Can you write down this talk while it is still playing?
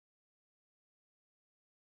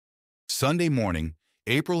Sunday morning,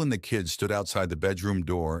 April and the kids stood outside the bedroom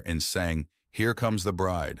door and sang, "Here Comes the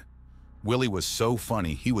Bride." Willie was so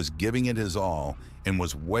funny, he was giving it his all and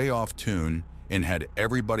was way off tune and had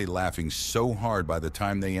everybody laughing so hard by the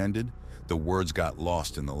time they ended, the words got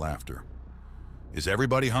lost in the laughter. "Is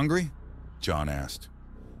everybody hungry?" John asked.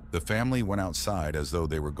 The family went outside as though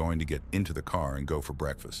they were going to get into the car and go for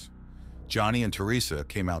breakfast. Johnny and Teresa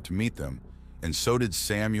came out to meet them, and so did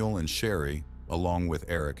Samuel and Sherry, along with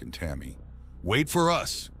Eric and Tammy. "Wait for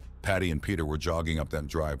us!" Patty and Peter were jogging up that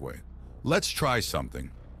driveway. "Let's try something."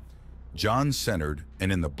 John centered,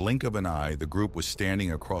 and in the blink of an eye, the group was standing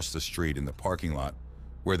across the street in the parking lot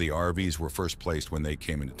where the RVs were first placed when they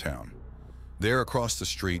came into town. There across the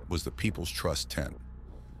street was the People's Trust tent.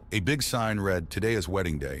 A big sign read, "Today is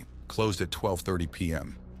wedding day," closed at 12:30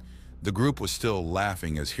 p.m. The group was still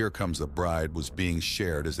laughing as "Here Comes the Bride" was being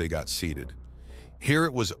shared as they got seated. Here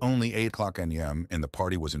it was only 8 o'clock a.m. and the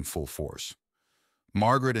party was in full force.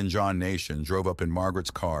 Margaret and John Nation drove up in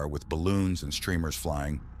Margaret's car with balloons and streamers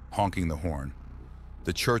flying, honking the horn.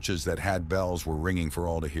 The churches that had bells were ringing for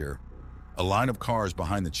all to hear. A line of cars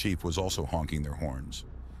behind the chief was also honking their horns.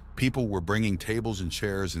 People were bringing tables and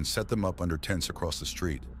chairs and set them up under tents across the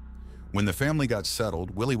street. When the family got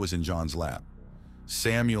settled, Willie was in John's lap.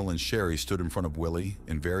 Samuel and Sherry stood in front of Willie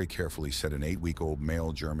and very carefully set an 8-week-old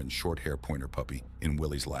male German short-hair pointer puppy in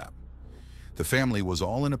Willie's lap. The family was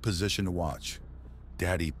all in a position to watch.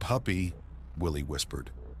 "Daddy puppy," Willie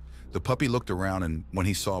whispered. The puppy looked around, and when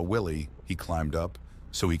he saw Willie, he climbed up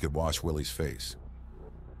so he could wash Willie's face.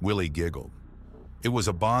 Willie giggled. It was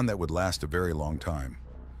a bond that would last a very long time.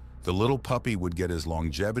 The little puppy would get his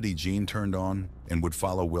longevity gene turned on and would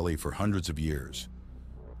follow Willie for hundreds of years.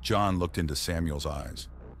 John looked into Samuel's eyes.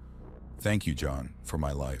 "Thank you, John, for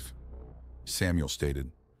my life." Samuel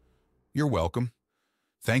stated, "You're welcome.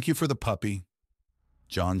 Thank you for the puppy."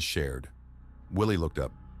 John shared. Willie looked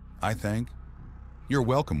up. "I thank." "You're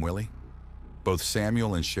welcome, Willie." Both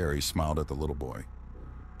Samuel and Sherry smiled at the little boy.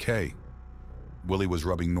 "Kay." Willie was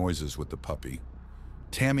rubbing noises with the puppy.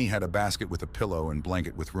 Tammy had a basket with a pillow and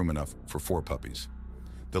blanket with room enough for 4 puppies.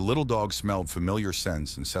 The little dog smelled familiar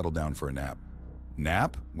scents and settled down for a nap.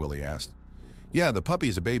 "Nap?" Willie asked. "Yeah, the puppy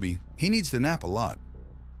is a baby. He needs to nap a lot."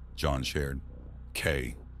 John shared.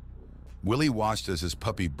 "Kay." Willie watched as his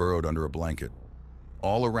puppy burrowed under a blanket.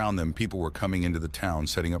 All around them, people were coming into the town,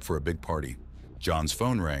 setting up for a big party. John's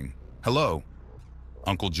phone rang. "Hello?"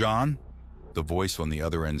 "Uncle John?" The voice on the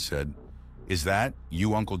other end said. "Is that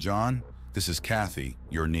you, Uncle John? This is Kathy,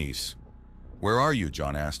 your niece." "Where are you?"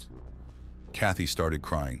 John asked. Kathy started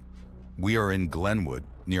crying. "We are in Glenwood,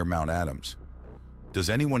 near Mount Adams." "Does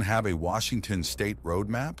anyone have a Washington State road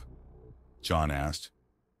map?" John asked.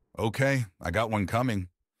 "Okay, I got one coming."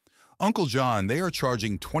 "Uncle John, they are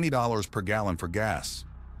charging $20 per gallon for gas."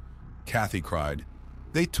 Kathy cried.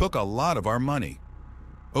 "They took a lot of our money."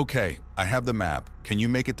 "Okay, I have the map. Can you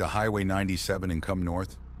make it to Highway 97 and come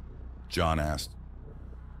north?" John asked.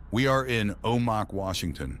 "We are in Omak,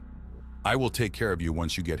 Washington. I will take care of you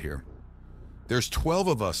once you get here." "There's 12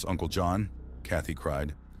 of us, Uncle John," Kathy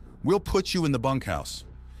cried. "We'll put you in the bunkhouse."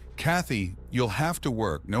 "Kathy, you'll have to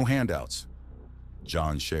work, no handouts."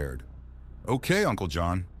 John shared. "Okay, Uncle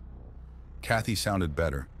John." Kathy sounded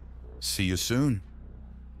better. "See you soon."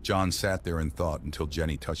 John sat there in thought until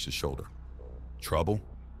Jenny touched his shoulder. "Trouble?"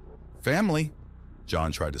 "Family."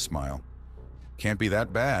 John tried to smile. "Can't be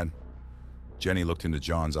that bad." Jenny looked into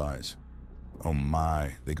John's eyes. "Oh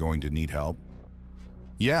my, they going to need help?"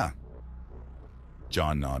 "Yeah."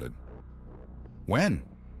 John nodded. "When?"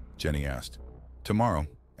 Jenny asked. "Tomorrow,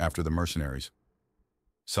 after the mercenaries."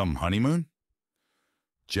 "Some honeymoon?"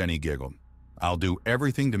 Jenny giggled. "I'll do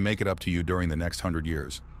everything to make it up to you during the next 100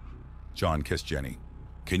 years. John kissed Jenny.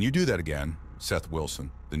 "Can you do that again?" Seth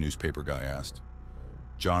Wilson, the newspaper guy, asked.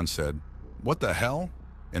 John said, "What the hell?"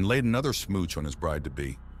 and laid another smooch on his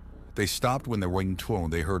bride-to-be. They stopped when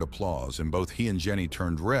they heard applause, and both he and Jenny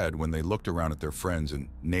turned red when they looked around at their friends and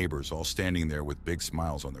neighbors all standing there with big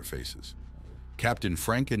smiles on their faces. Captain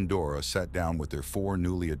Frank and Dora sat down with their 4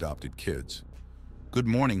 newly adopted kids. "Good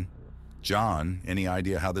morning. John, any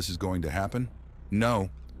idea how this is going to happen?" "No.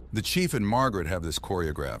 The chief and Margaret have this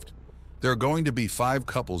choreographed. There are going to be 5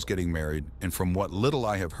 couples getting married, and from what little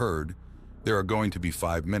I have heard, there are going to be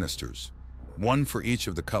 5 ministers, 1 for each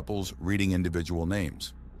of the couples reading individual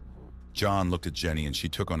names." John looked at Jenny and she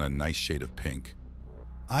took on a nice shade of pink.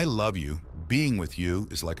 "I love you. Being with you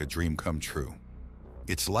is like a dream come true.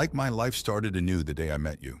 It's like my life started anew the day I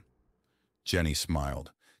met you." Jenny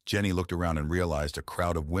smiled. Jenny looked around and realized a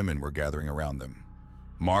crowd of women were gathering around them.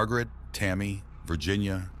 Margaret, Tammy,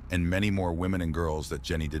 Virginia, and many more women and girls that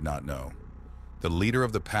Jenny did not know. The leader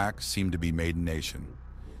of the pack seemed to be Maiden Nation.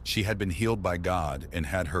 She had been healed by God and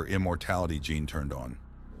had her immortality gene turned on.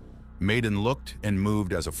 Maiden looked and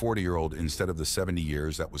moved as a 40-year-old instead of the 70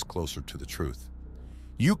 years that was closer to the truth.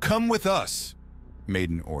 "You come with us,"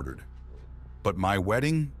 Maiden ordered. "But my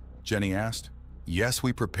wedding?" Jenny asked. "Yes,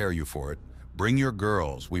 we prepare you for it. Bring your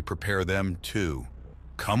girls, we prepare them too.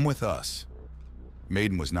 Come with us."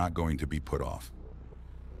 Maiden was not going to be put off.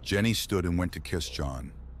 Jenny stood and went to kiss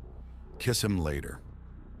John. "Kiss him later.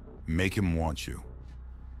 Make him want you."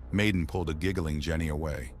 Maiden pulled a giggling Jenny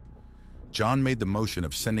away. John made the motion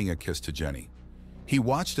of sending a kiss to Jenny. He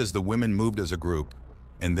watched as the women moved as a group,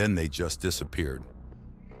 and then they just disappeared.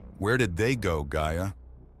 "Where did they go, Gaia?"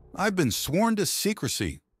 "I've been sworn to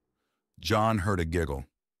secrecy." John heard a giggle.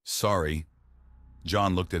 "Sorry."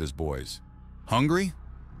 John looked at his boys. "Hungry?"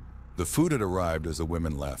 The food had arrived as the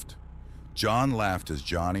women left. John laughed as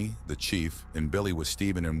Johnny, the chief, and Billy with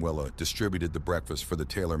Stephen and Willa distributed the breakfast for the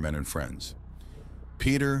Taylor men and friends.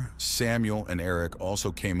 Peter, Samuel, and Eric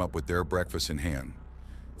also came up with their breakfast in hand.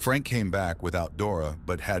 Frank came back without Dora,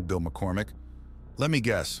 but had Bill McCormick. "Let me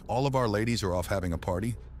guess, all of our ladies are off having a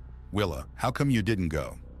party?" "Willa, how come you didn't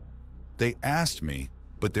go?" "They asked me,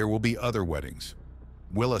 but there will be other weddings."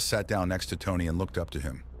 Willa sat down next to Tony and looked up to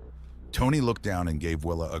him. Tony looked down and gave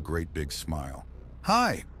Willa a great big smile.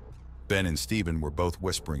 "Hi." Ben and Stephen were both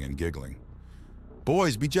whispering and giggling.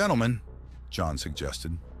 "Boys, be gentlemen," John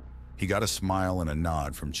suggested. He got a smile and a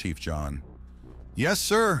nod from Chief John. "Yes,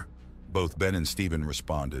 sir," both Ben and Stephen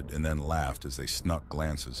responded, and then laughed as they snuck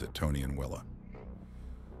glances at Tony and Willa.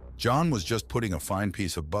 John was just putting a fine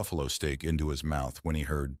piece of buffalo steak into his mouth when he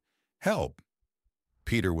heard, "Help!"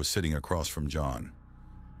 Peter was sitting across from John.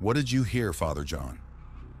 "What did you hear, Father John?"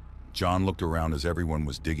 John looked around as everyone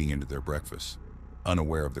was digging into their breakfast,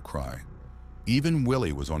 unaware of the cry. Even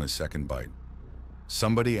Willie was on his second bite.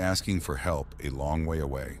 Somebody asking for help a long way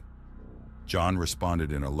away. John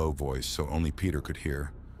responded in a low voice so only Peter could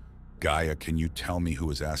hear. "Gaia, can you tell me who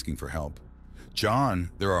is asking for help?"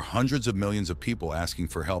 "John, there are hundreds of millions of people asking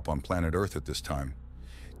for help on planet Earth at this time.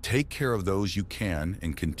 Take care of those you can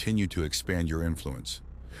and continue to expand your influence.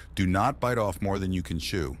 Do not bite off more than you can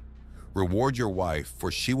chew. Reward your wife,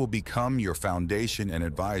 for she will become your foundation and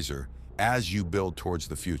advisor as you build towards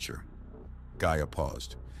the future." Gaia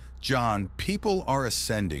paused. "John, people are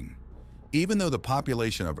ascending. Even though the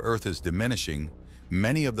population of Earth is diminishing,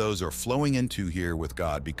 many of those are flowing into here with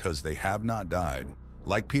God because they have not died,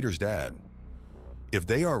 like Peter's dad. If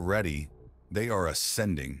they are ready, they are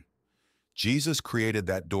ascending. Jesus created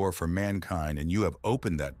that door for mankind, and you have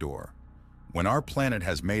opened that door. When our planet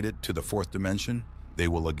has made it to the fourth dimension, they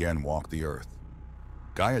will again walk the Earth."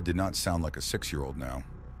 Gaia did not sound like a 6-year-old now.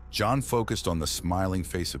 John focused on the smiling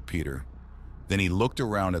face of Peter. Then he looked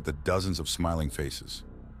around at the dozens of smiling faces.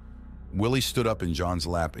 Willie stood up in John's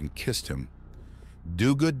lap and kissed him.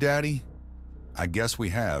 "Do good, Daddy?" "I guess we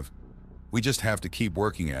have. We just have to keep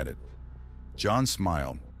working at it." John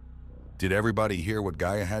smiled. "Did everybody hear what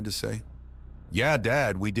Gaia had to say?" "Yeah,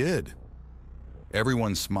 Dad, we did."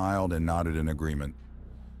 Everyone smiled and nodded in agreement.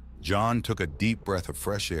 John took a deep breath of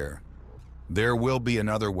fresh air. "There will be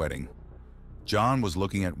another wedding." John was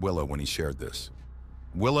looking at Willa when he shared this.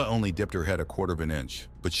 Willa only dipped her head a quarter of an inch,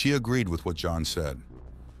 but she agreed with what John said.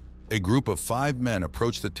 A group of 5 men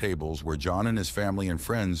approached the tables where John and his family and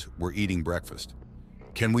friends were eating breakfast.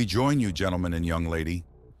 "Can we join you, gentlemen and young lady?"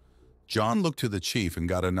 John looked to the chief and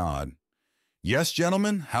got a nod. "Yes,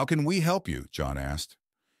 gentlemen, how can we help you?" John asked.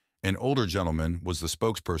 An older gentleman was the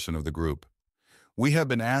spokesperson of the group. "We have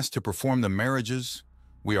been asked to perform the marriages.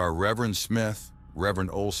 We are Reverend Smith,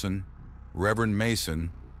 Reverend Olson, Reverend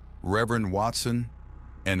Mason, Reverend Watson,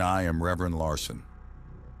 and I am Reverend Larson.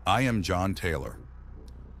 I am John Taylor."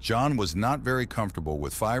 John was not very comfortable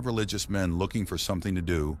with 5 religious men looking for something to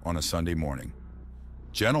do on a Sunday morning.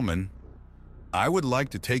 "Gentlemen, I would like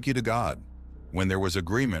to take you to God." When there was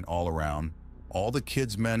agreement all around, all the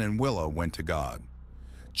kids' men and Willa went to God.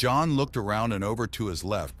 John looked around and over to his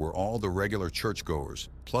left were all the regular churchgoers,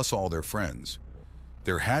 plus all their friends.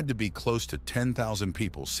 There had to be close to 10,000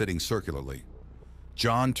 people sitting circularly.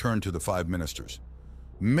 John turned to the 5 ministers.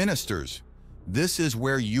 "Ministers, this is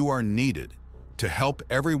where you are needed to help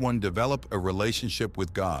everyone develop a relationship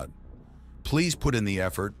with God. Please put in the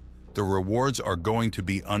effort. The rewards are going to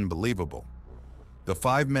be unbelievable." The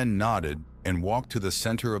 5 men nodded and walked to the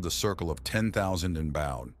center of the circle of 10,000 and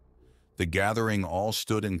bowed. The gathering all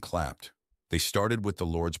stood and clapped. They started with the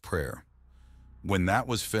Lord's Prayer. When that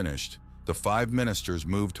was finished, the 5 ministers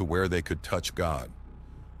moved to where they could touch God.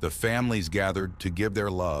 The families gathered to give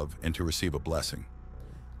their love and to receive a blessing.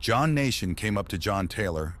 John Nation came up to John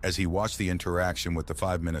Taylor as he watched the interaction with the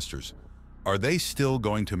 5 ministers. Are they still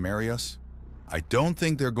going to marry us? I don't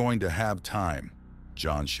think they're going to have time,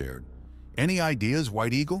 John shared. Any ideas,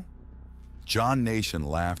 White Eagle? John Nation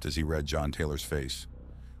laughed as he read John Taylor's face.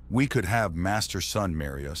 We could have Master Son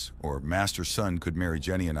marry us, or Master Son could marry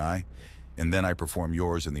Jenny and I, and then I perform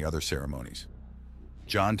yours and the other ceremonies.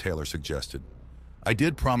 John Taylor suggested, I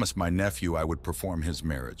did promise my nephew I would perform his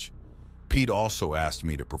marriage. Pete also asked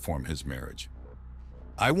me to perform his marriage.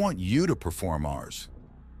 I want you to perform ours.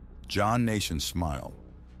 John Nation smiled.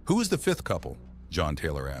 Who is the fifth couple? John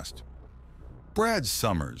Taylor asked. Brad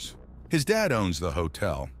Summers. His dad owns the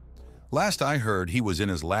hotel. Last I heard, he was in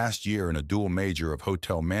his last year in a dual major of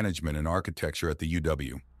hotel management and architecture at the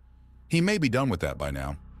UW. He may be done with that by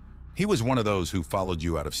now. He was one of those who followed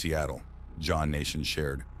you out of Seattle, John Nation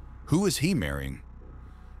shared. Who is he marrying?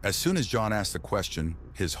 As soon as John asked the question,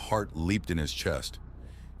 his heart leaped in his chest.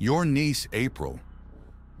 Your niece, April.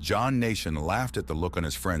 John Nation laughed at the look on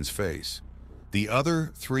his friend's face. The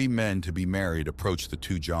other three men to be married approached the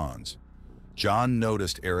two Johns. John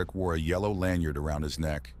noticed Eric wore a yellow lanyard around his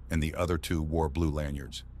neck, and the other two wore blue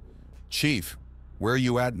lanyards. Chief, where are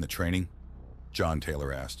you at in the training? John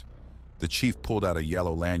Taylor asked. The chief pulled out a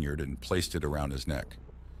yellow lanyard and placed it around his neck.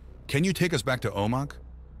 Can you take us back to Omak?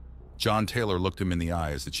 John Taylor looked him in the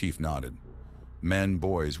eye as the chief nodded. Men,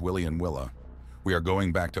 boys, Willie and Willa, we are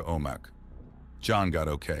going back to Omak. John got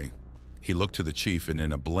okay. He looked to the chief, and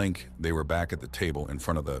in a blink, they were back at the table in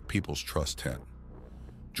front of the People's Trust tent.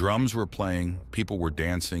 Drums were playing, people were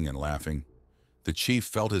dancing and laughing. The chief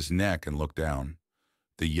felt his neck and looked down.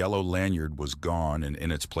 The yellow lanyard was gone, and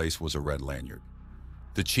in its place was a red lanyard.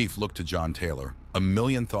 The chief looked to John Taylor. A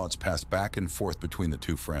million thoughts passed back and forth between the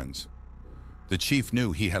two friends. The chief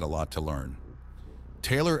knew he had a lot to learn.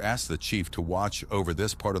 Taylor asked the chief to watch over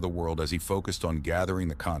this part of the world as he focused on gathering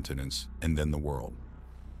the continents and then the world.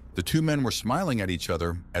 The two men were smiling at each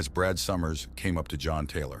other as Brad Summers came up to John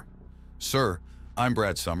Taylor. Sir, I'm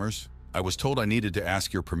Brad Summers. I was told I needed to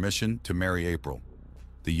ask your permission to marry April.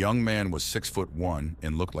 The young man was 6'1"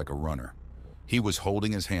 and looked like a runner. He was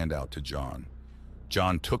holding his hand out to John.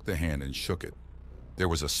 John took the hand and shook it. There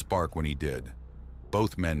was a spark when he did.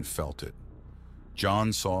 Both men felt it.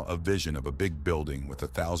 John saw a vision of a big building with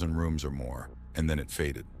 1,000 rooms or more, and then it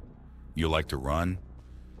faded. You like to run?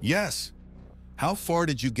 Yes. How far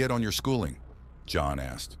did you get on your schooling? John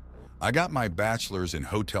asked. I got my bachelor's in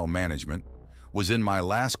hotel management, was in my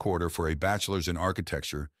last quarter for a bachelor's in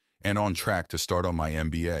architecture, and on track to start on my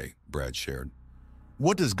MBA, Brad shared.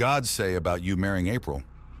 What does God say about you marrying April?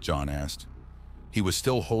 John asked. He was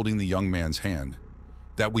still holding the young man's hand.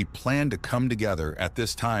 That we plan to come together at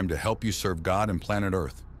this time to help you serve God and planet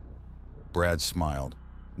Earth. Brad smiled.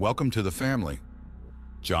 Welcome to the family.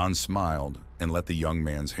 John smiled and let the young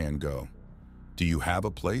man's hand go. Do you have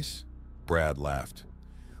a place? Brad laughed.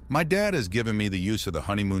 My dad has given me the use of the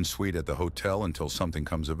honeymoon suite at the hotel until something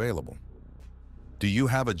comes available. Do you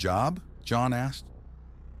have a job? John asked.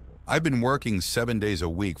 I've been working 7 days a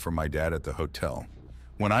week for my dad at the hotel.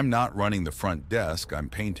 When I'm not running the front desk, I'm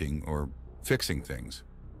painting or fixing things.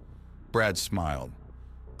 Brad smiled.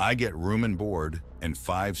 I get room and board and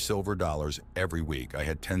 $5 silver every week. I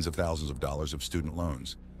had tens of thousands of dollars of student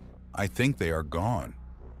loans. I think they are gone.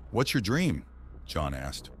 What's your dream? John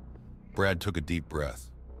asked. Brad took a deep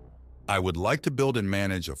breath. I would like to build and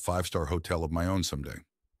manage a 5-star hotel of my own someday.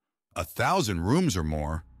 1,000 rooms or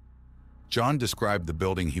more. John described the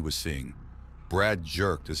building he was seeing. Brad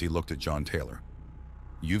jerked as he looked at John Taylor.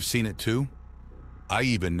 You've seen it too? I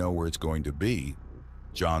even know where it's going to be.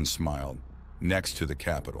 John smiled. Next to the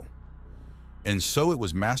Capitol. And so it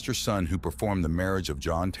was Master Son who performed the marriage of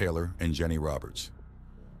John Taylor and Jenny Roberts.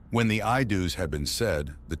 When the I-do's had been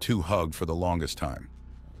said, the two hugged for the longest time.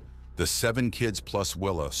 The 7 kids plus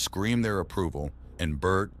Willa screamed their approval, and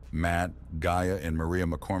Bert, Matt, Gaia, and Maria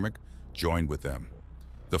McCormick joined with them.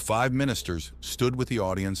 The 5 ministers stood with the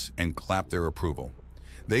audience and clapped their approval.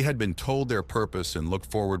 They had been told their purpose and looked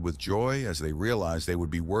forward with joy as they realized they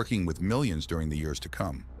would be working with millions during the years to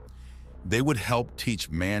come. They would help teach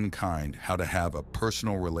mankind how to have a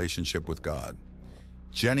personal relationship with God.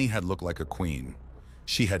 Jenny had looked like a queen.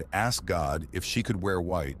 She had asked God if she could wear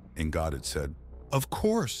white, and God had said, "Of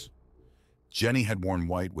course." Jenny had worn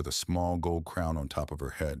white with a small gold crown on top of her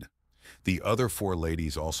head. The other 4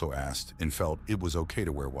 ladies also asked and felt it was okay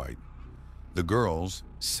to wear white. The girls,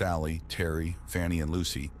 Sally, Terry, Fanny, and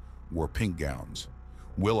Lucy, wore pink gowns.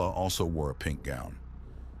 Willa also wore a pink gown.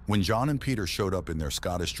 When John and Peter showed up in their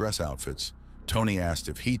Scottish dress outfits, Tony asked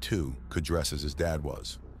if he too could dress as his dad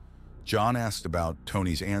was. John asked about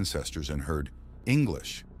Tony's ancestors and heard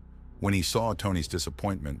English. When he saw Tony's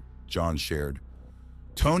disappointment, John shared,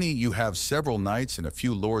 Tony, you have several knights and a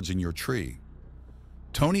few lords in your tree.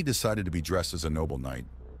 Tony decided to be dressed as a noble knight.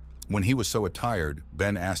 When he was so attired,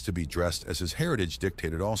 Ben asked to be dressed as his heritage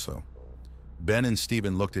dictated also. Ben and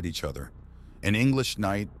Stephen looked at each other, an English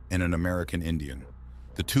knight and an American Indian.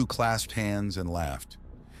 The two clasped hands and laughed.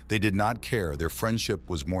 They did not care. Their friendship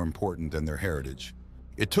was more important than their heritage.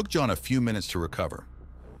 It took John a few minutes to recover.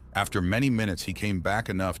 After many minutes, he came back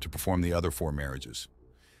enough to perform the other 4 marriages.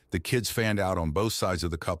 The kids fanned out on both sides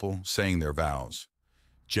of the couple, saying their vows.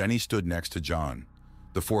 Jenny stood next to John.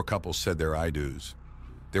 The 4 couples said their I do's.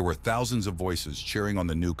 There were thousands of voices cheering on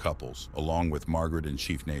the new couples, along with Margaret and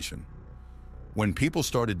Chief Nation. When people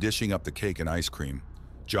started dishing up the cake and ice cream,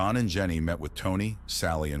 John and Jenny met with Tony,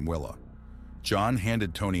 Sally, and Willa. John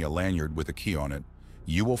handed Tony a lanyard with a key on it.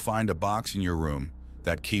 You will find a box in your room.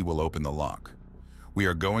 That key will open the lock. We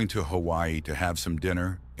are going to Hawaii to have some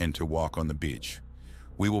dinner and to walk on the beach.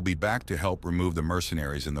 We will be back to help remove the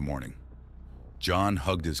mercenaries in the morning. John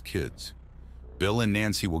hugged his kids. Bill and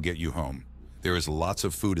Nancy will get you home. There is lots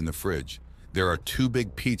of food in the fridge. There are 2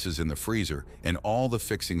 big pizzas in the freezer and all the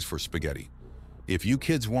fixings for spaghetti. If you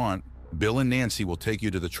kids want, Bill and Nancy will take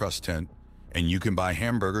you to the trust tent and you can buy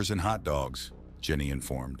hamburgers and hot dogs, Jenny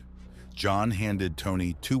informed. John handed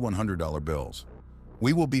Tony 2 $100 bills.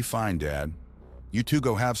 We will be fine, Dad. You two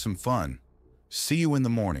go have some fun. See you in the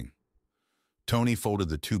morning. Tony folded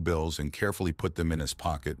the 2 bills and carefully put them in his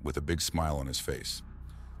pocket with a big smile on his face.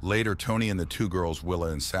 Later, Tony and the 2 girls,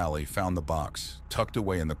 Willa and Sally, found the box tucked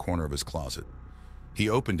away in the corner of his closet. He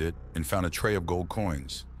opened it and found a tray of gold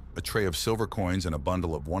coins, a tray of silver coins, and a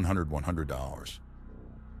bundle of $100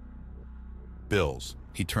 bills.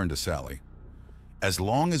 He turned to Sally. As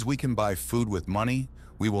long as we can buy food with money,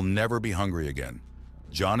 we will never be hungry again.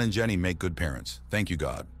 John and Jenny make good parents. Thank you,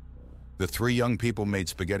 God. The 3 young people made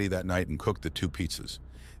spaghetti that night and cooked the 2 pizzas.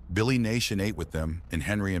 Billy Nation ate with them, and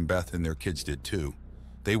Henry and Beth and their kids did too.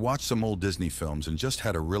 They watched some old Disney films and just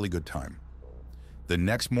had a really good time. The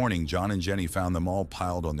next morning, John and Jenny found them all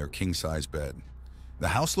piled on their king-size bed. The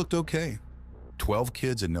house looked okay. 12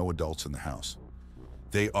 kids and no adults in the house.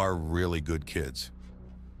 They are really good kids.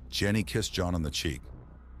 Jenny kissed John on the cheek.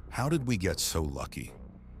 How did we get so lucky?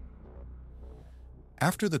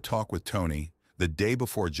 After the talk with Tony, the day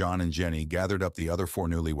before, John and Jenny gathered up the other 4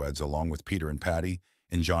 newlyweds along with Peter and Patty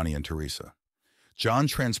and Johnny and Teresa. John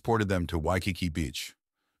transported them to Waikiki Beach.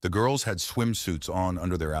 The girls had swimsuits on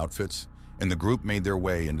under their outfits, and the group made their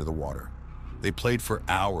way into the water. They played for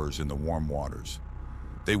hours in the warm waters.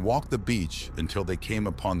 They walked the beach until they came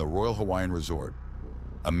upon the Royal Hawaiian Resort.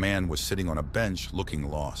 A man was sitting on a bench looking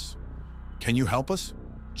lost. Can you help us?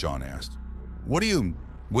 John asked. What do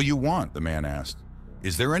you want? The man asked.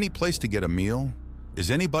 Is there any place to get a meal? Is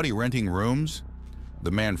anybody renting rooms? The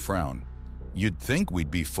man frowned. You'd think we'd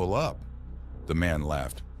be full up. The man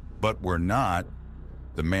laughed. But we're not.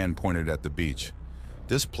 The man pointed at the beach.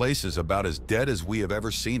 This place is about as dead as we have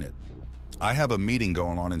ever seen it. I have a meeting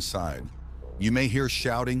going on inside. You may hear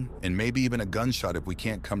shouting and maybe even a gunshot if we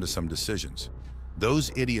can't come to some decisions.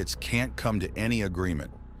 Those idiots can't come to any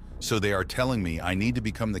agreement. So they are telling me I need to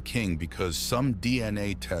become the king because some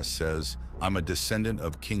DNA test says I'm a descendant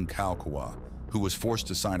of King Kaukaua, who was forced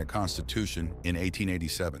to sign a constitution in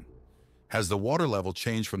 1887. Has the water level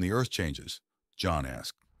changed from the earth changes? John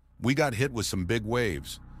asked. We got hit with some big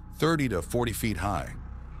waves, 30 to 40 feet high.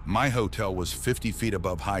 My hotel was 50 feet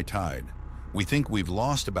above high tide. We think we've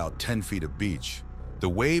lost about 10 feet of beach. The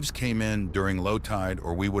waves came in during low tide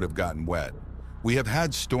or we would have gotten wet. We have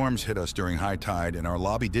had storms hit us during high tide and our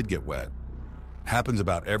lobby did get wet. Happens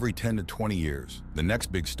about every 10 to 20 years. The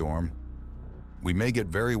next big storm, we may get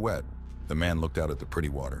very wet. The man looked out at the pretty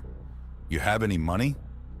water. You have any money?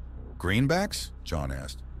 Greenbacks? John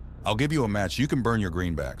asked. I'll give you a match. You can burn your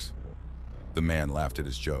greenbacks. The man laughed at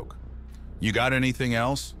his joke. You got anything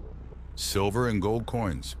else? Silver and gold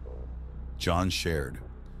coins. John shared.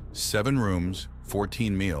 7 rooms,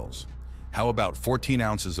 14 meals. How about 14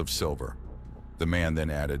 ounces of silver? The man then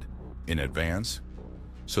added, in advance?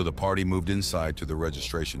 So the party moved inside to the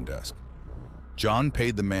registration desk. John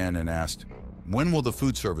paid the man and asked, when will the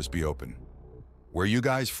food service be open? Where you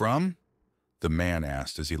guys from? The man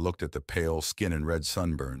asked as he looked at the pale skin and red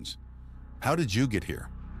sunburns. How did you get here?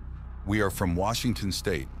 We are from Washington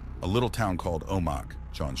State, a little town called Omak,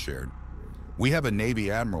 John shared. We have a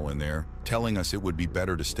Navy admiral in there telling us it would be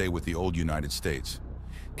better to stay with the old United States.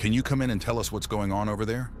 Can you come in and tell us what's going on over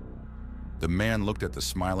there? The man looked at the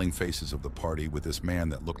smiling faces of the party with this man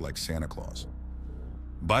that looked like Santa Claus.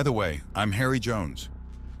 By the way, I'm Harry Jones.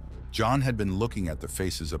 John had been looking at the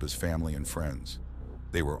faces of his family and friends.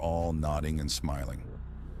 They were all nodding and smiling.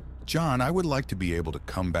 John, I would like to be able to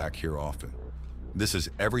come back here often. This is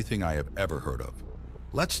everything I have ever heard of.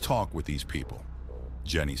 Let's talk with these people,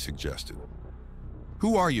 Jenny suggested.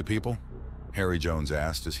 Who are you people? Harry Jones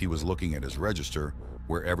asked as he was looking at his register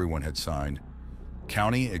where everyone had signed.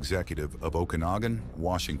 County Executive of Okanagan,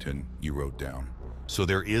 Washington, you wrote down. So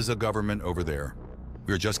there is a government over there.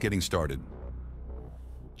 We're just getting started.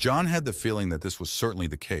 John had the feeling that this was certainly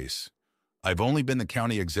the case. I've only been the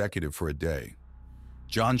county executive for a day.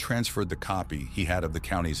 John transferred the copy he had of the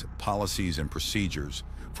county's policies and procedures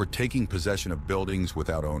for taking possession of buildings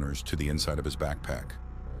without owners to the inside of his backpack.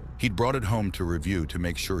 He'd brought it home to review to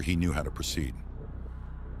make sure he knew how to proceed.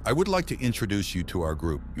 I would like to introduce you to our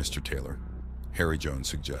group, Mr. Taylor, Harry Jones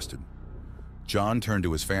suggested. John turned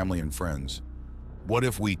to his family and friends. What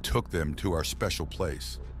if we took them to our special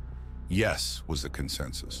place? Yes, was the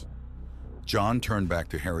consensus. John turned back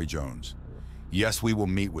to Harry Jones. Yes, we will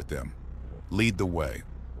meet with them. Lead the way.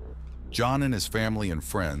 John and his family and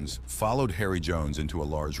friends followed Harry Jones into a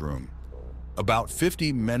large room. About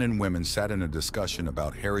 50 men and women sat in a discussion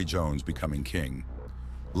about Harry Jones becoming king.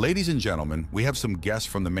 Ladies and gentlemen, we have some guests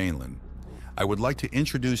from the mainland. I would like to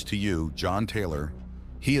introduce to you John Taylor.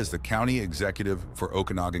 He is the county executive for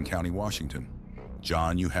Okanagan County, Washington.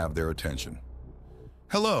 John, you have their attention.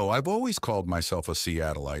 Hello, I've always called myself a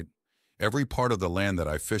Seattleite. Every part of the land that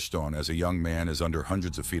I fished on as a young man is under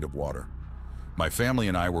hundreds of feet of water. My family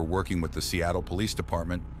and I were working with the Seattle Police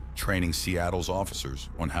Department, training Seattle's officers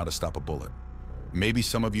on how to stop a bullet. Maybe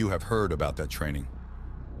some of you have heard about that training.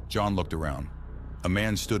 John looked around. A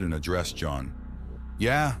man stood and addressed John.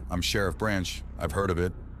 Yeah, I'm Sheriff Branch. I've heard of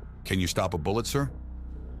it. Can you stop a bullet, sir?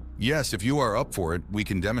 Yes, if you are up for it, we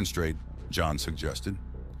can demonstrate, John suggested.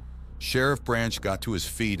 Sheriff Branch got to his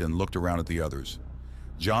feet and looked around at the others.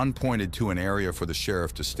 John pointed to an area for the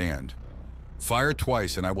sheriff to stand. Fire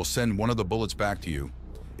twice and I will send one of the bullets back to you.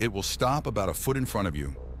 It will stop about a foot in front of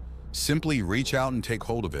you. Simply reach out and take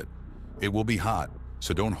hold of it. It will be hot,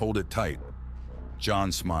 so don't hold it tight.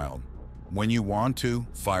 John smiled. When you want to,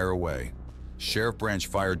 fire away. Sheriff Branch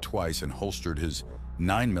fired twice and holstered his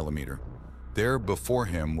 9mm. There before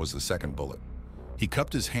him was the second bullet. He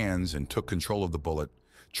cupped his hands and took control of the bullet,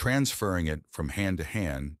 transferring it from hand to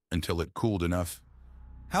hand until it cooled enough.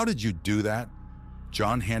 How did you do that?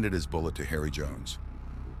 John handed his bullet to Harry Jones.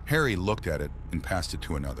 Harry looked at it and passed it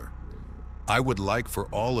to another. I would like for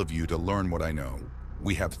all of you to learn what I know.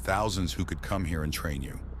 We have thousands who could come here and train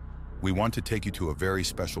you. We want to take you to a very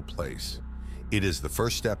special place. It is the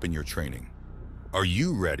first step in your training. Are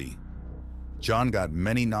you ready? John got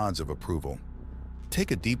many nods of approval.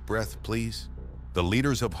 Take a deep breath, please. The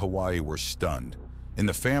leaders of Hawaii were stunned, and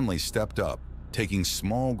the family stepped up, taking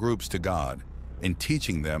small groups to God and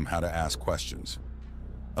teaching them how to ask questions.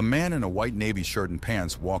 A man in a white Navy shirt and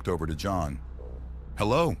pants walked over to John.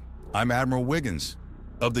 Hello, I'm Admiral Wiggins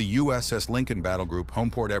of the USS Lincoln Battle Group,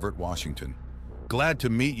 Homeport Everett, Washington. Glad to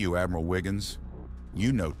meet you, Admiral Wiggins.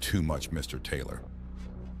 You know too much, Mr. Taylor.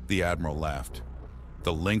 The Admiral laughed.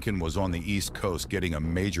 The Lincoln was on the East Coast getting a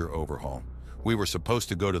major overhaul. We were supposed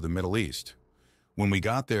to go to the Middle East. When we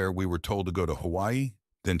got there, we were told to go to Hawaii,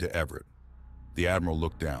 then to Everett. The Admiral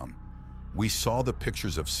looked down. We saw the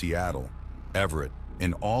pictures of Seattle, Everett,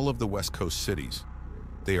 and all of the West Coast cities.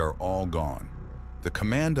 They are all gone. The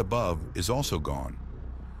command above is also gone.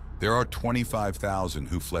 There are 25,000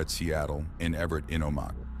 who fled Seattle and Everett in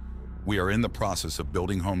Omak. We are in the process of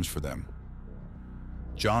building homes for them.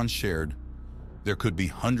 John shared, there could be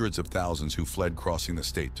hundreds of thousands who fled crossing the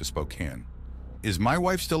state to Spokane. Is my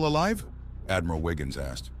wife still alive? Admiral Wiggins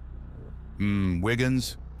asked.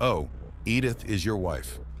 Wiggins? Oh, Edith is your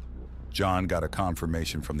wife. John got a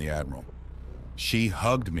confirmation from the Admiral. She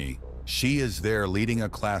hugged me. She is there leading a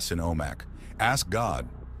class in Omak. Ask God.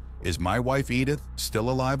 Is my wife Edith still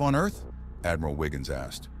alive on Earth? Admiral Wiggins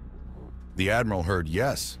asked. The Admiral heard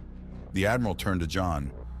yes. The Admiral turned to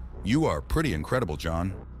John. You are pretty incredible,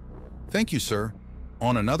 John. Thank you, sir.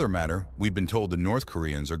 On another matter, we've been told the North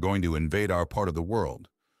Koreans are going to invade our part of the world.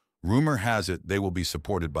 Rumor has it they will be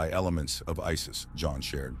supported by elements of ISIS, John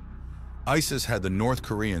shared. ISIS had the North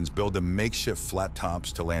Koreans build them makeshift flat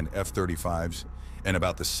tops to land F-35s, and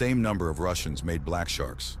about the same number of Russians made Black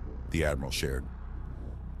Sharks, the Admiral shared.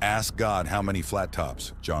 Ask God how many flat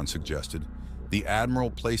tops, John suggested. The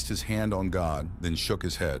Admiral placed his hand on God, then shook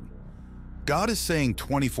his head. God is saying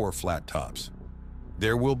 24 flat tops.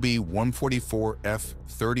 There will be 144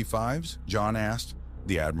 F-35s, John asked.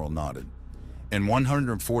 The Admiral nodded. And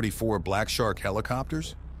 144 Black Shark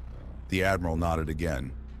helicopters? The Admiral nodded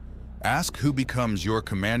again. Ask who becomes your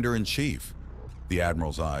commander-in-chief. The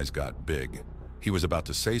Admiral's eyes got big. He was about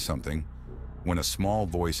to say something when a small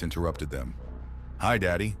voice interrupted them. Hi,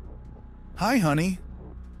 Daddy. Hi, honey.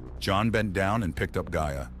 John bent down and picked up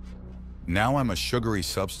Gaia. "Now I'm a sugary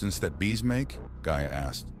substance that bees make?" Gaia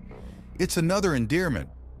asked. "It's another endearment,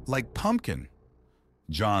 like pumpkin."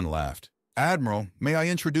 John laughed. "Admiral, may I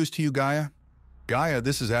introduce to you Gaia?" "Gaia,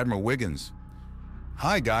 this is Admiral Wiggins."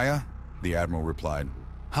 "Hi, Gaia," the Admiral replied.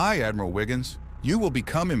 "Hi, Admiral Wiggins. You will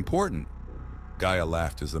become important." Gaia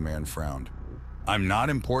laughed as the man frowned. "I'm not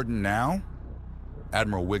important now?"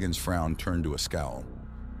 Admiral Wiggins' frown turned to a scowl.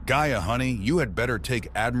 "Gaia, honey, you had better take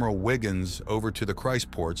Admiral Wiggins over to the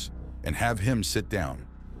Christports and have him sit down.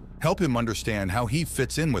 Help him understand how he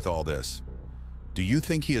fits in with all this." "Do you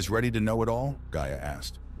think he is ready to know it all?" Gaia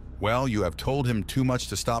asked. "Well, you have told him too much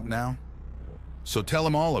to stop now. So tell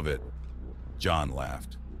him all of it." John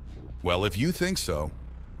laughed. "Well, if you think so,"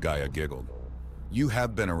 Gaia giggled. "You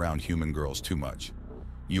have been around human girls too much.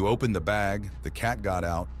 You opened the bag, the cat got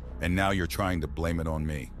out, and now you're trying to blame it on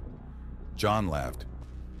me." John laughed.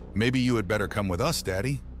 "Maybe you had better come with us,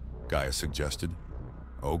 Daddy," Gaia suggested.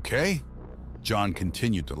 "Okay." John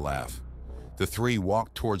continued to laugh. The three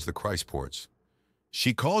walked towards the Christports.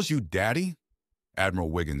 "She calls you Daddy?"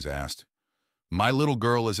 Admiral Wiggins asked. "My little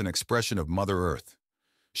girl is an expression of Mother Earth.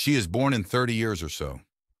 She is born in 30 years or so.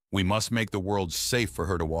 We must make the world safe for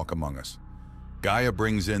her to walk among us. Gaia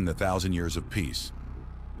brings in the 1,000 years of peace.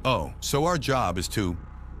 Oh, so our job is to..."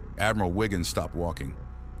 Admiral Wiggins stopped walking.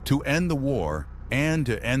 "To end the war and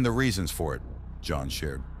to end the reasons for it," John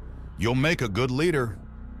shared. "You'll make a good leader."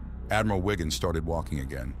 Admiral Wiggins started walking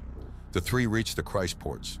again. The three reached the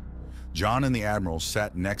Christports. John and the Admiral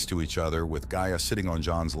sat next to each other with Gaia sitting on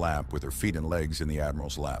John's lap with her feet and legs in the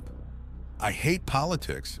Admiral's lap. "I hate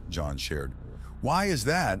politics," John shared. "Why is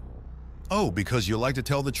that?" "Oh, because you like to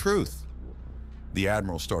tell the truth." The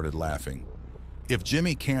Admiral started laughing. "If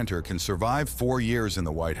Jimmy Cantor can survive 4 years in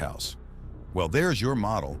the White House, well, there's your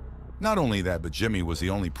model. Not only that, but Jimmy was the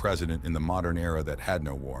only president in the modern era that had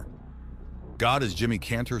no war." "God, is Jimmy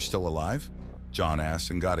Cantor still alive?" John asked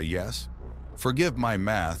and got a yes. "Forgive my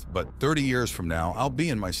math, but 30 years from now, I'll be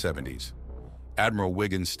in my 70s. Admiral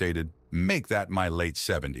Wiggins stated, "Make that my late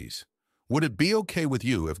 70s. "Would it be okay with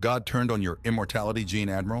you if God turned on your immortality gene,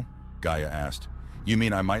 Admiral?" Gaia asked. "You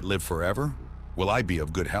mean I might live forever? Will I be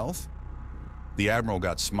of good health?" The Admiral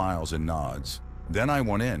got smiles and nods. "Then I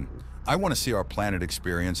want in. I want to see our planet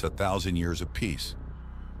experience 1,000 years of peace."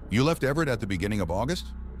 "You left Everett at the beginning of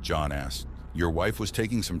August?" John asked. "Your wife was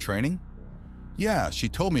taking some training?" "Yeah, she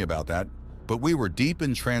told me about that, but we were deep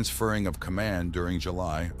in transferring of command during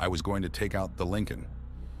July. I was going to take out the Lincoln.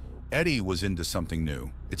 Eddie was into something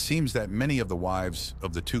new. It seems that many of the wives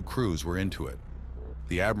of the 2 crews were into it."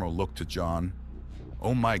 The Admiral looked to John.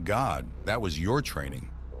 "Oh my God, that was your training.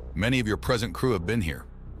 Many of your present crew have been here.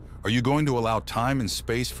 Are you going to allow time and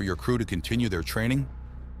space for your crew to continue their training?"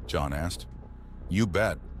 John asked. "You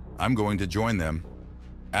bet. I'm going to join them."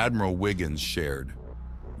 Admiral Wiggins shared.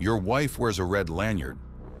 "Your wife wears a red lanyard.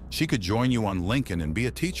 She could join you on Lincoln and be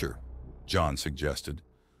a teacher," John suggested.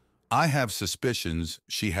 "I have suspicions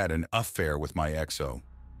she had an affair with my XO."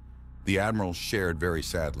 The Admiral shared very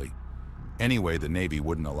sadly. Anyway, the Navy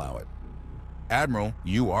wouldn't allow it. "Admiral,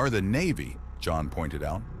 you are the Navy," John pointed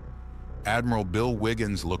out. Admiral Bill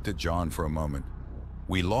Wiggins looked at John for a moment.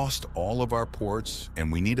 "We lost all of our ports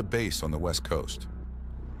and we need a base on the West Coast."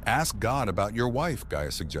 "Ask God about your wife,"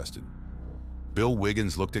 Gaia suggested. Bill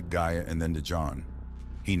Wiggins looked at Gaia and then to John.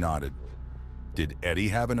 He nodded. "Did Eddie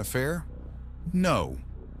have an affair?" "No,"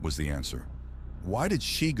 was the answer. "Why did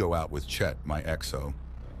she go out with Chet, my XO?"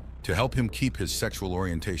 "To help him keep his sexual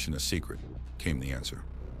orientation a secret," came the answer.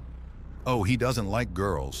 "Oh, he doesn't like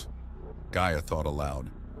girls." Gaia thought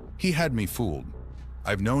aloud. "He had me fooled.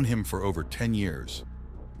 I've known him for over 10 years.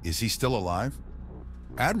 Is he still alive?"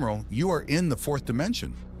 "Admiral, you are in the 4th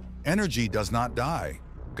dimension. Energy does not die,"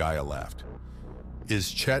 Gaia laughed.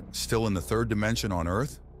 "Is Chet still in the 3rd dimension on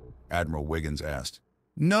Earth?" Admiral Wiggins asked.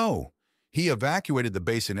 "No. He evacuated the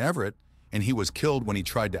base in Everett, and he was killed when he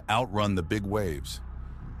tried to outrun the big waves.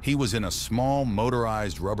 He was in a small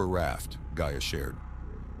motorized rubber raft," Gaia shared.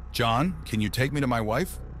 "John, can you take me to my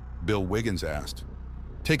wife?" Bill Wiggins asked.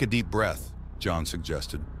 "Take a deep breath," John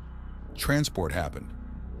suggested. Transport happened.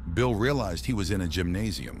 Bill realized he was in a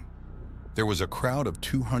gymnasium. There was a crowd of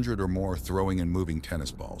 200 or more throwing and moving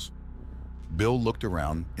tennis balls. Bill looked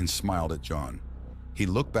around and smiled at John. He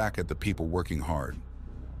looked back at the people working hard.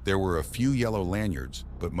 There were a few yellow lanyards,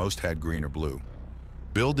 but most had green or blue.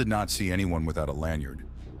 Bill did not see anyone without a lanyard.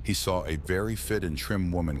 He saw a very fit and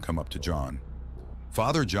trim woman come up to John.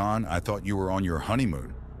 "Father John, I thought you were on your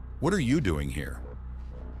honeymoon. What are you doing here?"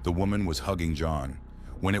 The woman was hugging John.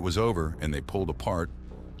 When it was over and they pulled apart,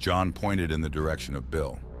 John pointed in the direction of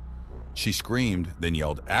Bill. She screamed, then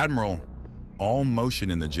yelled, "Admiral!" All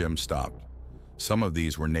motion in the gym stopped. Some of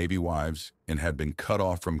these were Navy wives and had been cut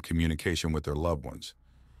off from communication with their loved ones.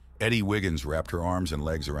 Eddie Wiggins wrapped her arms and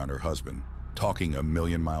legs around her husband, talking a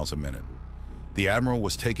million miles a minute. The Admiral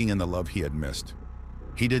was taking in the love he had missed.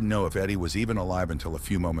 He didn't know if Eddie was even alive until a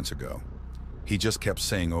few moments ago. He just kept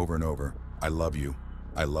saying over and over, "I love you,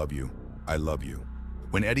 I love you, I love you."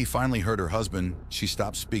 When Eddie finally heard her husband, she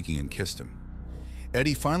stopped speaking and kissed him.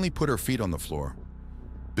 Eddie finally put her feet on the floor.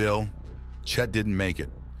 "Bill, Chet didn't make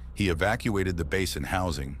it. He evacuated the base and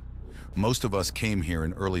housing. Most of us came here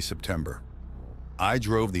in early September. I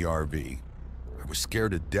drove the RV. I was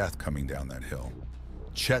scared to death coming down that hill.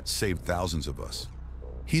 Chet saved thousands of us.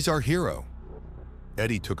 He's our hero."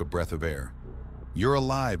 Eddie took a breath of air. "You're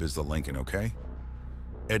alive, is the Lincoln, okay?"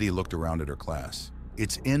 Eddie looked around at her class.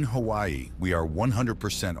 "It's in Hawaii. We are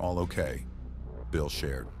 100% all okay," Bill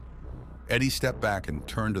shared. Eddie stepped back and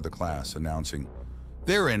turned to the class, announcing,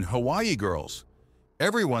 "They're in Hawaii, girls.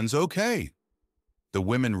 Everyone's okay." The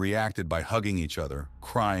women reacted by hugging each other,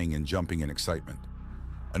 crying and jumping in excitement.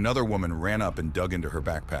 Another woman ran up and dug into her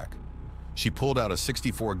backpack. She pulled out a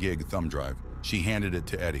 64-gig thumb drive. She handed it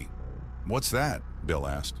to Eddie. "What's that?" Bill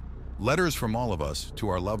asked. "Letters from all of us to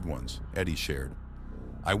our loved ones," Eddie shared.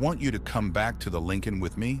 "I want you to come back to the Lincoln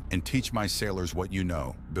with me and teach my sailors what you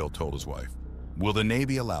know," Bill told his wife. "Will the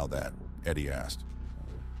Navy allow that?" Eddie asked.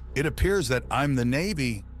 "It appears that I'm the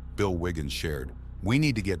Navy," Bill Wiggins shared. "We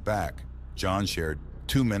need to get back." John shared,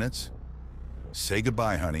 2 minutes. "Say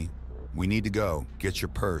goodbye, honey. We need to go. Get your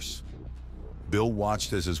purse." Bill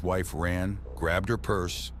watched as his wife ran, grabbed her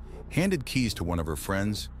purse, handed keys to one of her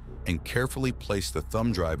friends, and carefully placed the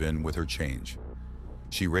thumb drive in with her change.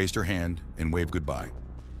 She raised her hand and waved goodbye.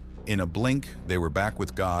 In a blink, they were back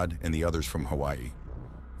with God and the others from Hawaii.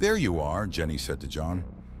 "There you are," Jenny said to John.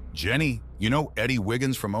 "Jenny, you know Eddie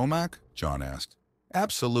Wiggins from OMAC?" John asked.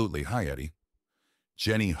 "Absolutely. Hi, Eddie."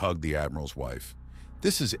 Jenny hugged the Admiral's wife.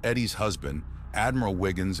 "This is Eddie's husband, Admiral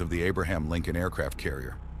Wiggins of the Abraham Lincoln aircraft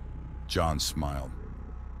carrier." John smiled.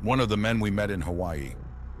 "One of the men we met in Hawaii."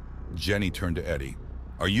 Jenny turned to Eddie.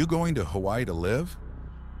 "Are you going to Hawaii to live?"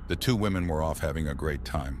 The two women were off having a great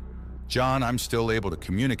time. "John, I'm still able to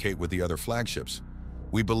communicate with the other flagships.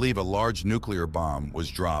 We believe a large nuclear bomb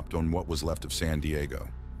was dropped on what was left of San Diego.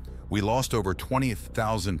 We lost over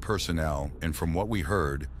 20,000 personnel, and from what we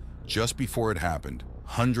heard, just before it happened,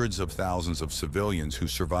 hundreds of thousands of civilians who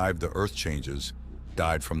survived the earth changes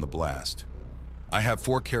died from the blast. I have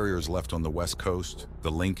 4 carriers left on the West Coast,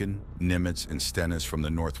 the Lincoln, Nimitz, and Stennis from the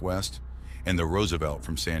Northwest, and the Roosevelt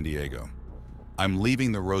from San Diego. I'm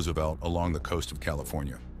leaving the Roosevelt along the coast of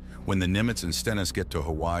California. When the Nimitz and Stennis get to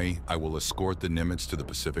Hawaii, I will escort the Nimitz to the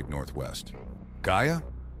Pacific Northwest." "Gaia?"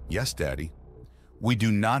 "Yes, Daddy." "We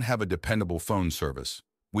do not have a dependable phone service.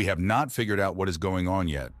 We have not figured out what is going on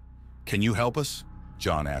yet. Can you help us?"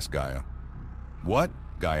 John asked Gaia. "What?"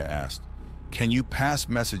 Gaia asked. "Can you pass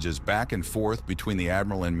messages back and forth between the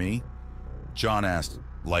Admiral and me?" John asked,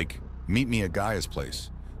 "Like, meet me at Gaia's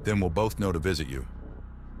place. Then we'll both know to visit you."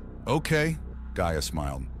 "Okay," Gaia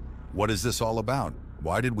smiled. "What is this all about?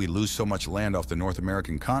 Why did we lose so much land off the North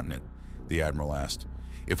American continent?" the Admiral asked.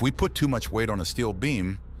 "If we put too much weight on a steel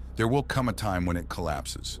beam, there will come a time when it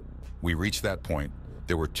collapses. We reached that point.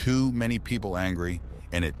 There were too many people angry,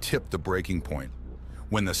 and it tipped the breaking point.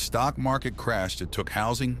 When the stock market crashed, it took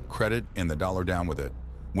housing, credit, and the dollar down with it.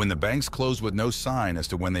 When the banks closed with no sign as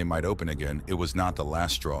to when they might open again, it was not the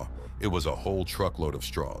last straw. It was a whole truckload of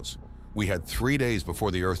straws. We had 3 days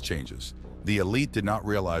before the earth changes. The elite did not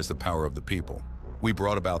realize the power of the people. We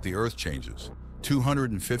brought about the earth changes.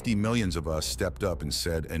 250 million of us stepped up and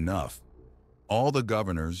said enough. All the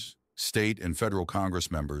governors, state and federal Congress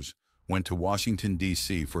members went to Washington,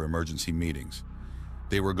 D.C. for emergency meetings.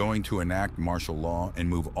 They were going to enact martial law and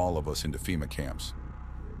move all of us into FEMA camps.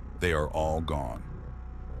 They are all gone."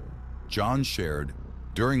 John shared,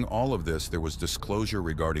 "During all of this, there was disclosure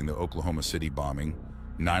regarding the Oklahoma City bombing,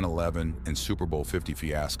 9/11, and Super Bowl 50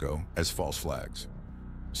 fiasco as false flags.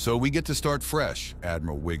 So we get to start fresh,"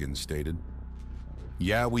 Admiral Wiggins stated.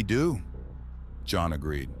 "Yeah, we do," John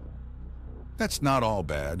agreed. "That's not all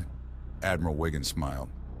bad," Admiral Wiggins smiled.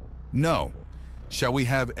 "No. Shall we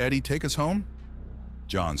have Eddie take us home?"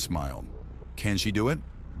 John smiled. "Can she do it?"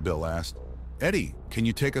 Bill asked. "Eddie, can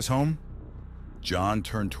you take us home?" John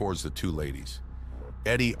turned towards the two ladies.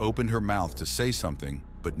 Eddie opened her mouth to say something,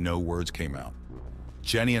 but no words came out.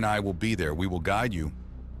 "Jenny and I will be there. We will guide you."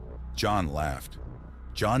 John laughed.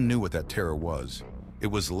 John knew what that terror was. It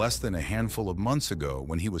was less than a handful of months ago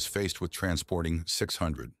when he was faced with transporting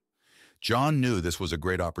 600. John knew this was a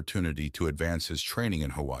great opportunity to advance his training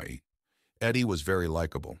in Hawaii. Eddie was very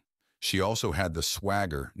likable. She also had the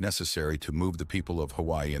swagger necessary to move the people of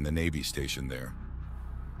Hawaii and the Navy station there.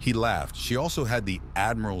 He laughed. She also had the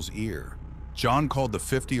Admiral's ear. John called the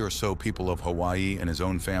 50 or so people of Hawaii and his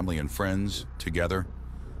own family and friends together.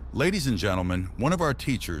 Ladies and gentlemen, one of our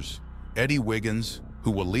teachers, Eddie Wiggins, who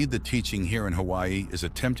will lead the teaching here in Hawaii, is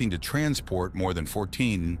attempting to transport more than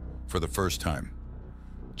 14 for the first time.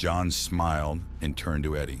 John smiled and turned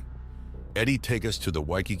to Eddie. Eddie, take us to the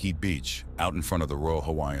Waikiki Beach out in front of the Royal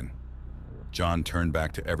Hawaiian. John turned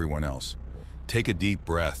back to everyone else. Take a deep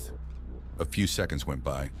breath. A few seconds went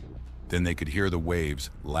by. Then they could hear the waves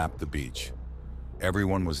lap the beach.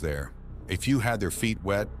 Everyone was there. A few had their feet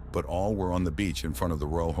wet, but all were on the beach in front of the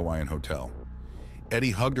Royal Hawaiian Hotel.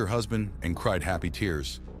 Eddie hugged her husband and cried happy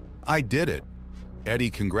tears. I did it! Eddie,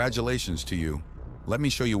 congratulations to you. Let me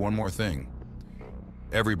show you one more thing.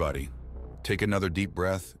 Everybody, take another deep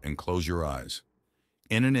breath and close your eyes.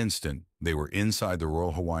 In an instant, they were inside the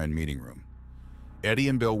Royal Hawaiian meeting room. Eddie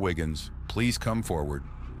and Bill Wiggins, please come forward.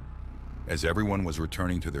 As everyone was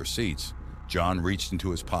returning to their seats, John reached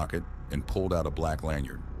into his pocket and pulled out a black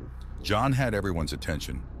lanyard. John had everyone's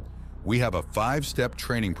attention. We have a 5-step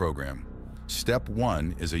training program. Step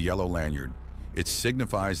 1 is a yellow lanyard. It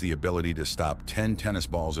signifies the ability to stop 10 tennis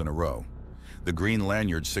balls in a row. The green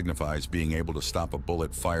lanyard signifies being able to stop a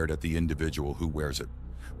bullet fired at the individual who wears it.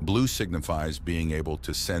 Blue signifies being able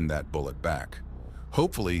to send that bullet back.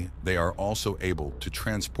 Hopefully, they are also able to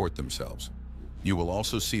transport themselves. You will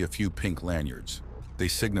also see a few pink lanyards. They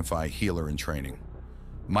signify healer in training.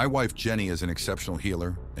 My wife Jenny is an exceptional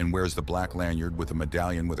healer and wears the black lanyard with a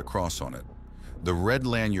medallion with a cross on it. The red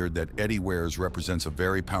lanyard that Eddie wears represents a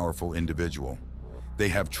very powerful individual. They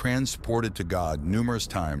have transported to God numerous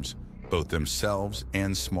times, both themselves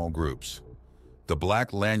and small groups. The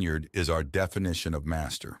black lanyard is our definition of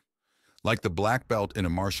master. Like the black belt in a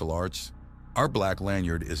martial arts, our black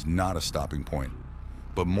lanyard is not a stopping point,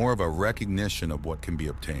 but more of a recognition of what can be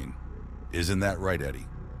obtained. Isn't that right, Eddie?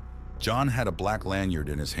 John had a black lanyard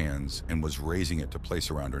in his hands and was raising it to place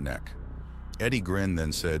around her neck. Eddie grinned,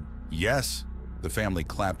 then said, "Yes." The family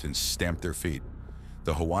clapped and stamped their feet.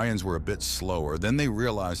 The Hawaiians were a bit slower. Then they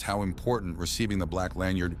realized how important receiving the black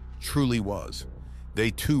lanyard truly was. They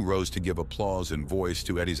too rose to give applause and voice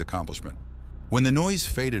to Eddie's accomplishment. When the noise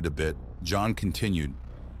faded a bit, John continued,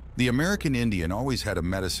 "The American Indian always had a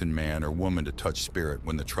medicine man or woman to touch spirit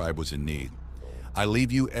when the tribe was in need. I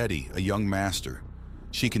leave you Eddie, a young master.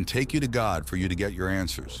 She can take you to God for you to get your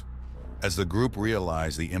answers." As the group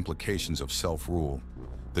realized the implications of self-rule,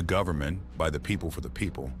 the government by the people for the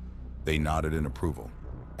people, they nodded in approval.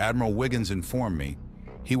 Admiral Wiggins informed me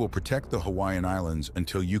he will protect the Hawaiian Islands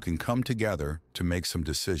until you can come together to make some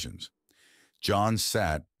decisions. John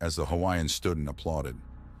sat as the Hawaiians stood and applauded.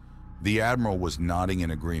 The Admiral was nodding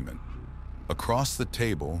in agreement. Across the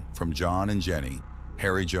table from John and Jenny,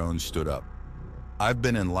 Harry Jones stood up. "I've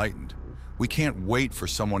been enlightened. We can't wait for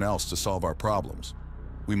someone else to solve our problems.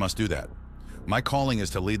 We must do that. My calling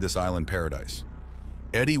is to lead this island paradise.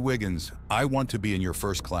 Eddie Wiggins, I want to be in your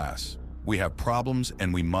first class. We have problems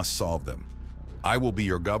and we must solve them. I will be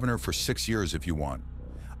your governor for 6 years if you want.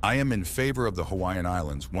 I am in favor of the Hawaiian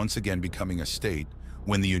Islands once again becoming a state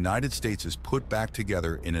when the United States is put back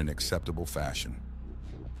together in an acceptable fashion."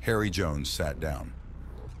 Harry Jones sat down.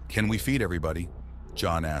 "Can we feed everybody?"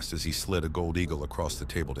 John asked as he slid a gold eagle across the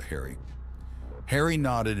table to Harry. Harry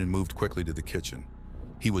nodded and moved quickly to the kitchen.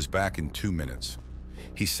 He was back in 2 minutes.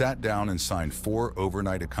 He sat down and signed 4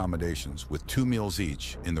 overnight accommodations with 2 meals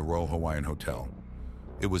each in the Royal Hawaiian Hotel.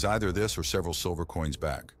 It was either this or several silver coins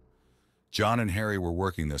back. John and Harry were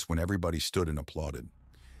working this when everybody stood and applauded.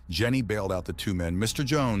 Jenny bailed out the 2 men. "Mr.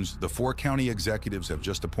 Jones, the 4 county executives have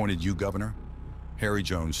just appointed you governor." Harry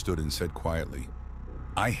Jones stood and said quietly,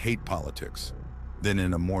 "I hate politics." Then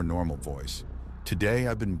in a more normal voice, "Today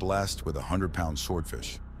I've been blessed with a 100-pound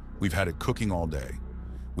swordfish. We've had it cooking all day.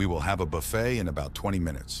 We will have a buffet in about 20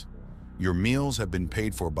 minutes. Your meals have been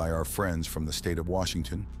paid for by our friends from the state of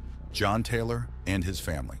Washington, John Taylor and his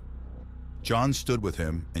family." John stood with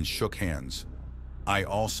him and shook hands. "I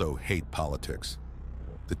also hate politics."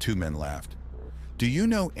 The 2 men laughed. "Do you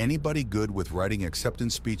know anybody good with writing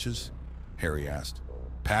acceptance speeches?" Harry asked.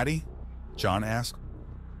 "Patty?" John asked.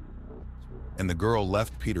 And the girl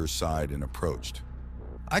left Peter's side and approached.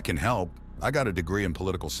 "I can help. I got a degree in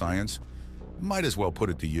political science. Might as well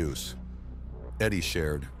put it to use." Eddie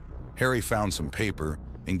shared. Harry found some paper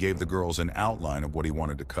and gave the girls an outline of what he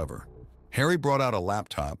wanted to cover. Harry brought out a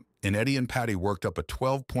laptop, and Eddie and Patty worked up a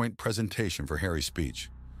 12-point presentation for Harry's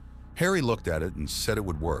speech. Harry looked at it and said it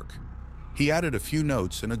would work. He added a few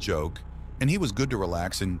notes and a joke, and he was good to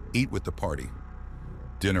relax and eat with the party.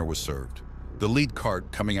 Dinner was served. the lead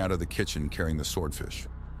cart coming out of the kitchen carrying the swordfish.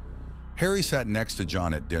 Harry sat next to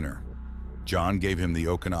John at dinner. John gave him the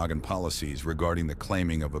Okanagan policies regarding the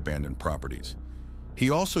claiming of abandoned properties.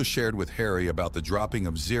 He also shared with Harry about the dropping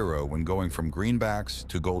of zero when going from greenbacks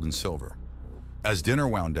to gold and silver. As dinner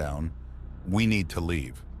wound down, "We need to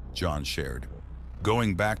leave," John shared.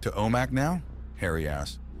 "Going back to Omak now?" Harry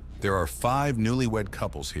asked. "There are 5 newlywed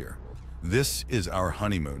couples here. This is our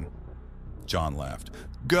honeymoon." John laughed.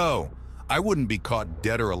 "Go! I wouldn't be caught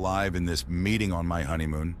dead or alive in this meeting on my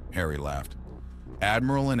honeymoon," Harry laughed.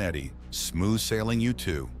 "Admiral and Eddie, smooth sailing you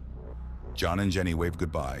two." John and Jenny waved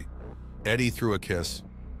goodbye. Eddie threw a kiss.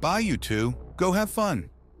 "Bye, you two. Go have fun."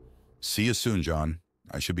 "See you soon, John.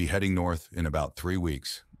 I should be heading north in about 3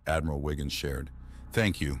 weeks," Admiral Wiggins shared.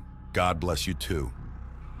 "Thank you. God bless you too."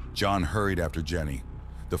 John hurried after Jenny.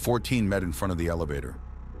 The 14 met in front of the elevator.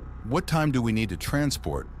 "What time do we need to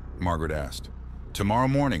transport?" Margaret asked. "Tomorrow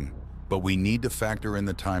morning, but we need to factor in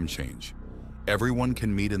the time change. Everyone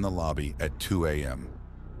can meet in the lobby at 2 a.m.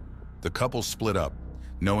 The couple split up,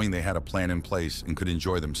 knowing they had a plan in place and could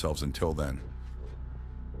enjoy themselves until then.